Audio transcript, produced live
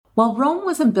While Rome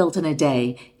wasn't built in a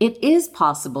day, it is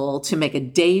possible to make a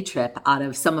day trip out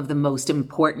of some of the most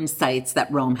important sites that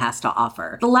Rome has to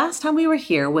offer. The last time we were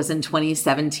here was in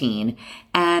 2017,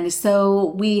 and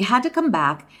so we had to come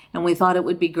back, and we thought it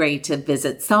would be great to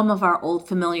visit some of our old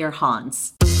familiar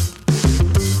haunts.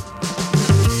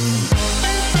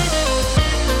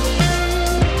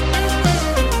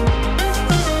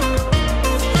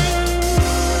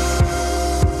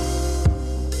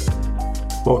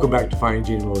 Welcome back to Finding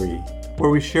Gene and Marie, where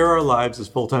we share our lives as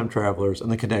full-time travelers and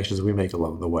the connections we make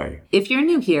along the way. If you're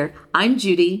new here, I'm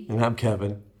Judy. And I'm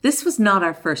Kevin. This was not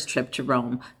our first trip to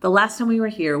Rome. The last time we were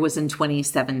here was in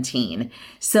 2017.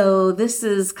 So this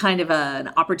is kind of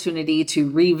an opportunity to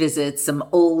revisit some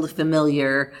old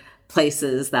familiar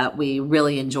places that we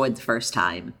really enjoyed the first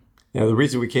time. Yeah, the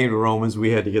reason we came to Rome is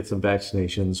we had to get some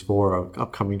vaccinations for an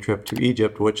upcoming trip to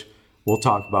Egypt, which we'll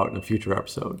talk about in a future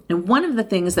episode. And one of the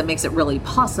things that makes it really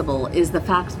possible is the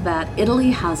fact that Italy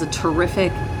has a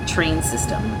terrific train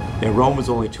system. And Rome was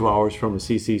only 2 hours from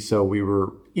Assisi, so we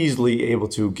were easily able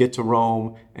to get to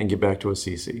Rome and get back to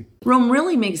Assisi. Rome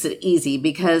really makes it easy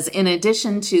because in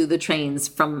addition to the trains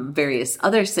from various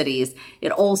other cities,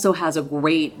 it also has a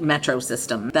great metro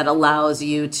system that allows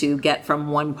you to get from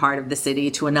one part of the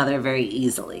city to another very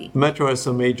easily. The metro has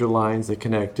some major lines that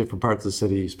connect different parts of the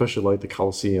city, especially like the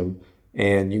Colosseum,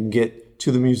 and you can get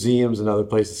to the museums and other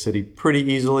places in the city pretty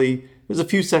easily. There's a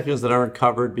few sections that aren't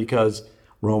covered because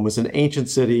Rome is an ancient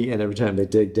city, and every time they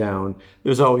dig down,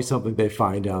 there's always something they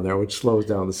find down there, which slows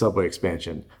down the subway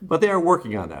expansion. But they are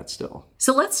working on that still.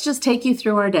 So let's just take you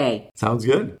through our day. Sounds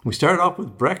good. We started off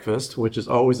with breakfast, which is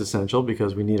always essential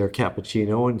because we need our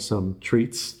cappuccino and some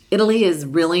treats. Italy is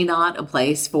really not a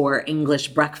place for English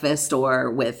breakfast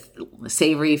or with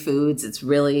savory foods. It's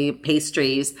really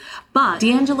pastries. But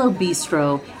D'Angelo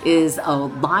Bistro is a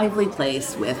lively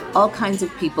place with all kinds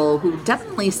of people who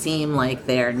definitely seem like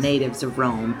they're natives of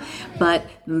Rome. But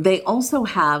they also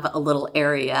have a little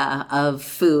area of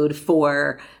food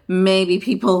for maybe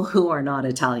people who are not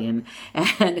Italian,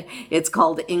 and it's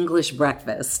called English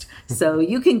breakfast. So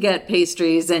you can get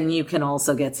pastries and you can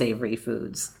also get savory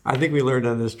foods. I think we learned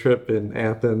on this trip in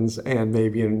Athens and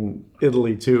maybe in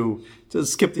Italy too, to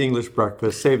skip the English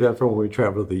breakfast, save that for when we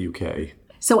travel to the UK.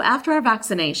 So after our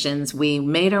vaccinations, we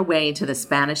made our way to the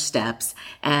Spanish Steps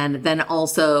and then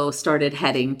also started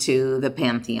heading to the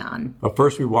Pantheon. But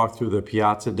first we walked through the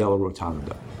Piazza della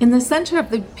Rotonda. In the center of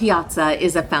the piazza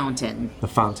is a fountain. The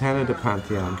Fontana di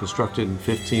Pantheon, constructed in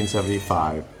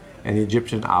 1575, and the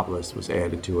Egyptian obelisk was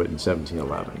added to it in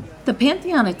 1711. The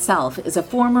Pantheon itself is a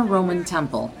former Roman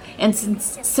temple, and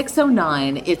since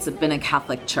 609, it's been a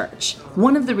Catholic church.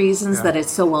 One of the reasons that it's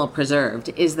so well preserved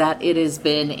is that it has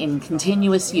been in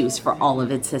continuous use for all of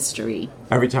its history.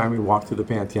 Every time we walk through the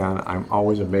Pantheon, I'm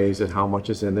always amazed at how much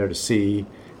is in there to see,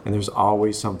 and there's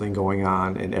always something going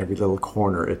on in every little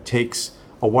corner. It takes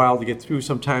a while to get through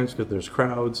sometimes because there's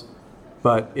crowds,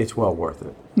 but it's well worth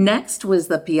it. Next was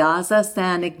the Piazza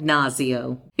San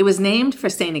Ignazio. It was named for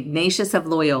St. Ignatius of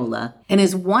Loyola and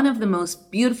is one of the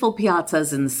most beautiful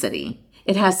piazzas in the city.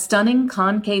 It has stunning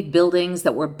concave buildings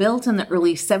that were built in the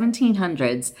early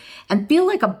 1700s and feel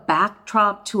like a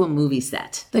backdrop to a movie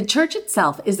set. The church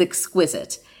itself is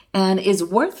exquisite and is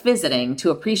worth visiting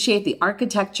to appreciate the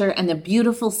architecture and the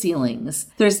beautiful ceilings.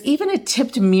 There's even a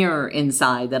tipped mirror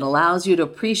inside that allows you to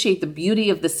appreciate the beauty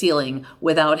of the ceiling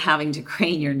without having to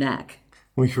crane your neck.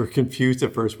 We were confused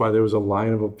at first why there was a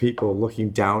line of people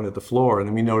looking down at the floor, and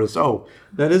then we noticed, oh,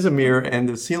 that is a mirror, and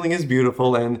the ceiling is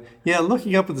beautiful, and yeah,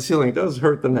 looking up at the ceiling does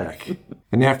hurt the neck.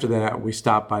 And after that, we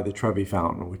stopped by the Trevi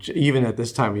Fountain, which even at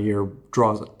this time of year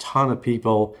draws a ton of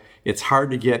people. It's hard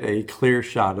to get a clear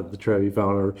shot of the Trevi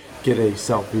Fountain or get a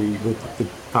selfie with the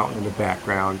fountain in the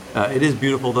background. It is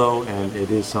beautiful, though, and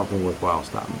it is something worthwhile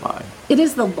stopping by. It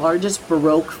is the largest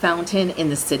Baroque fountain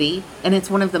in the city, and it's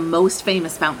one of the most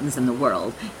famous fountains in the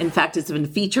world. In fact, it's been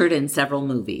featured in several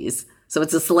movies, so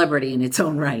it's a celebrity in its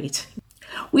own right.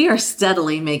 We are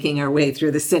steadily making our way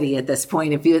through the city at this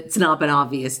point, if it's not been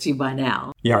obvious to you by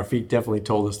now. Yeah, our feet definitely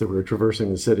told us that we were traversing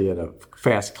the city at a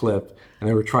fast clip, and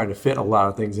they were trying to fit a lot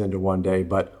of things into one day,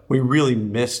 but we really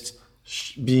missed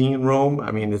being in Rome.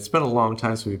 I mean, it's been a long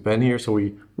time since we've been here, so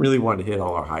we really wanted to hit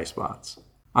all our high spots.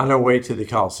 On our way to the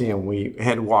Colosseum, we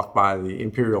had to walk by the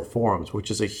Imperial Forums,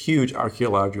 which is a huge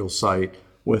archaeological site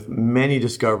with many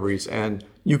discoveries, and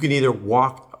you can either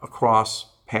walk across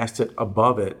past it,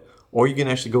 above it, or you can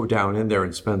actually go down in there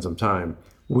and spend some time.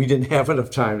 we didn't have enough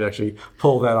time to actually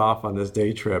pull that off on this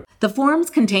day trip. The forums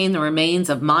contain the remains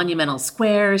of monumental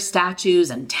squares, statues,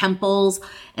 and temples,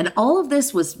 and all of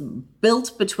this was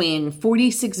built between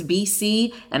 46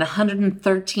 BC and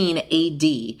 113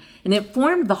 AD, and it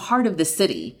formed the heart of the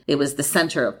city. It was the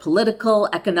center of political,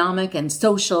 economic, and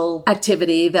social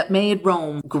activity that made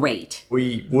Rome great.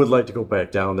 We would like to go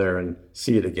back down there and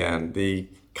see it again. The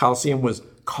Colosseum was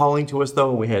calling to us, though,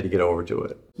 and we had to get over to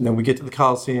it. And then we get to the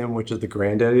Colosseum, which is the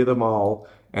granddaddy of them all,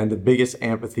 and the biggest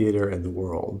amphitheater in the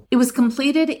world. It was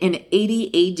completed in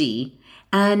 80 AD,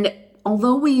 and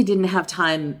although we didn't have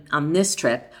time on this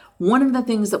trip, one of the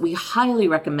things that we highly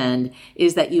recommend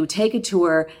is that you take a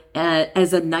tour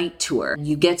as a night tour.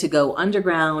 You get to go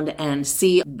underground and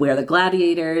see where the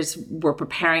gladiators were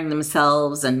preparing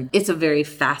themselves, and it's a very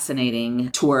fascinating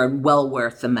tour and well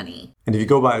worth the money. And if you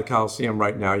go by the Colosseum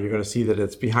right now, you're going to see that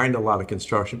it's behind a lot of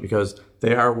construction because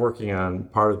they are working on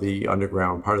part of the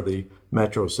underground, part of the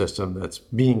metro system that's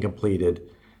being completed.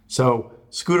 So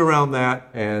scoot around that,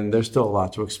 and there's still a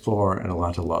lot to explore and a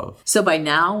lot to love. So by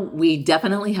now, we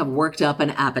definitely have worked up an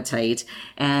appetite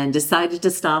and decided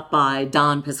to stop by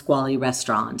Don Pasquale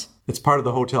Restaurant. It's part of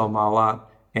the Hotel Malat,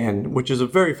 and which is a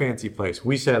very fancy place.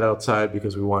 We sat outside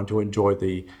because we wanted to enjoy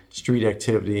the street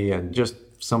activity and just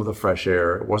some of the fresh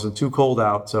air. It wasn't too cold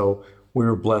out, so we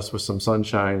were blessed with some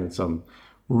sunshine and some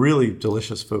really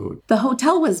delicious food. The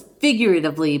hotel was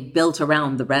figuratively built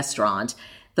around the restaurant.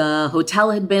 The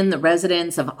hotel had been the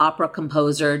residence of opera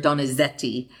composer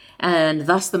Donizetti, and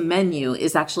thus the menu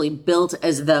is actually built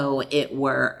as though it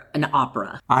were an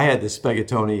opera. I had the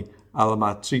spaghettoni alla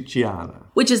matriciana,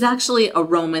 which is actually a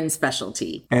Roman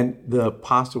specialty. And the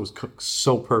pasta was cooked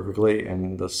so perfectly,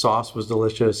 and the sauce was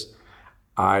delicious.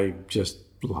 I just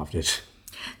loved it.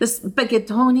 The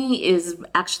spaghettoni is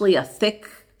actually a thick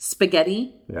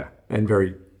spaghetti. Yeah, and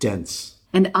very dense.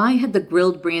 And I had the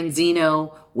grilled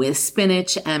branzino with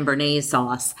spinach and béarnaise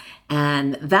sauce.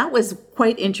 And that was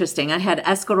quite interesting. I had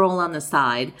escarola on the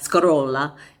side,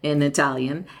 scarola in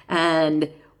Italian. And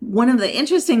one of the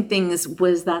interesting things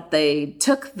was that they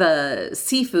took the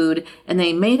seafood and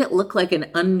they made it look like an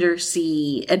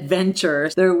undersea adventure.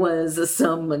 There was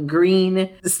some green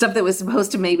stuff that was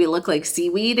supposed to maybe look like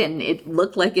seaweed, and it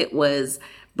looked like it was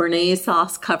béarnaise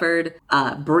sauce covered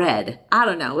bread. I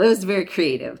don't know. It was very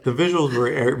creative. The visuals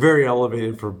were very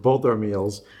elevated for both our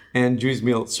meals. And Judy's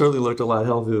meal certainly looked a lot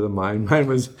healthier than mine. Mine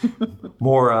was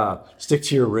more stick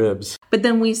to your ribs. But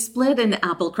then we split an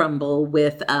apple crumble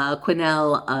with a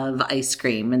quenelle of ice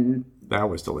cream. And that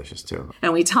was delicious too.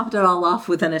 And we topped it all off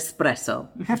with an espresso.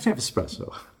 You have to have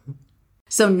espresso.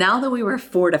 So now that we were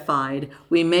fortified,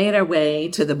 we made our way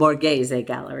to the Borghese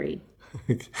Gallery.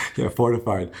 Yeah,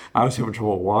 fortified. I was having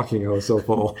trouble walking. I was so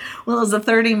full. Well, it was a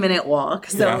 30-minute walk,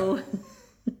 so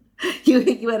yeah.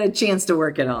 you had a chance to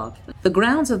work it off. The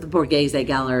grounds of the Borghese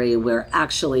Gallery were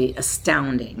actually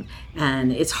astounding,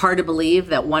 and it's hard to believe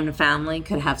that one family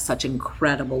could have such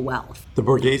incredible wealth. The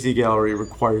Borghese Gallery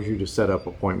requires you to set up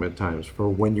appointment times for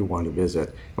when you want to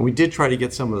visit. And we did try to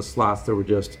get some of the slots that were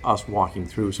just us walking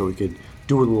through so we could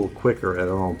do it a little quicker at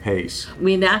our own pace.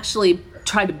 We'd actually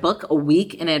tried to book a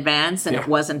week in advance, and it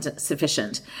wasn't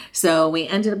sufficient. So we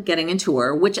ended up getting a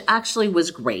tour, which actually was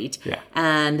great. Yeah.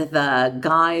 And the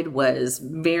guide was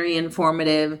very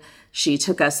informative. She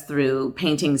took us through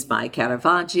paintings by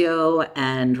Caravaggio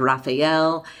and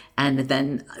Raphael, and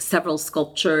then several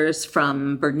sculptures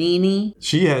from Bernini.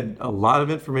 She had a lot of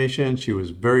information. She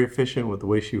was very efficient with the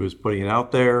way she was putting it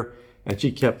out there, and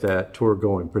she kept that tour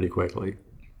going pretty quickly,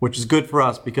 which is good for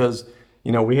us because,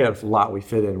 you know, we had a lot we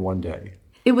fit in one day.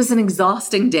 It was an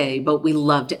exhausting day, but we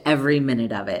loved every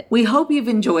minute of it. We hope you've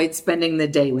enjoyed spending the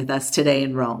day with us today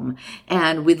in Rome,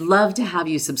 and we'd love to have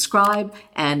you subscribe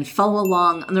and follow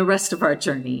along on the rest of our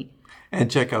journey.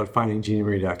 And check out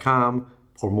findingjeanniemarie.com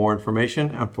for more information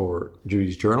and for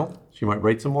Judy's journal. She might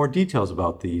write some more details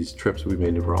about these trips we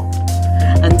made to Rome.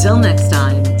 Until next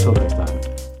time. Until next time.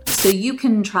 So you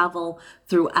can travel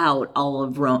throughout all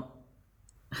of Rome.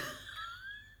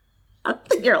 I don't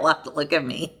think you're allowed to look at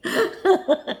me.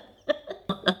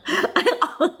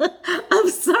 I'm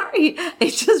sorry.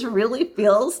 It just really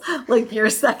feels like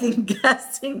you're second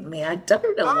guessing me. I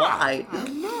don't know why.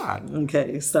 I'm not.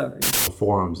 Okay, sorry. The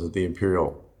forums of the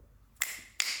Imperial.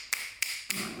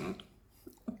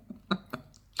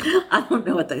 I don't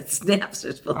know what the snaps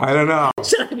are supposed to be. I don't know.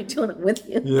 Should I be doing it with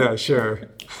you? Yeah, sure.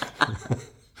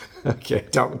 Okay,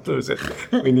 don't lose it.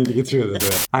 We need to get through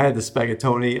this. I had the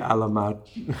spaghettoni alla mat.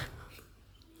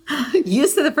 You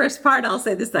say the first part, I'll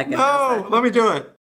say the second. No, let me do it.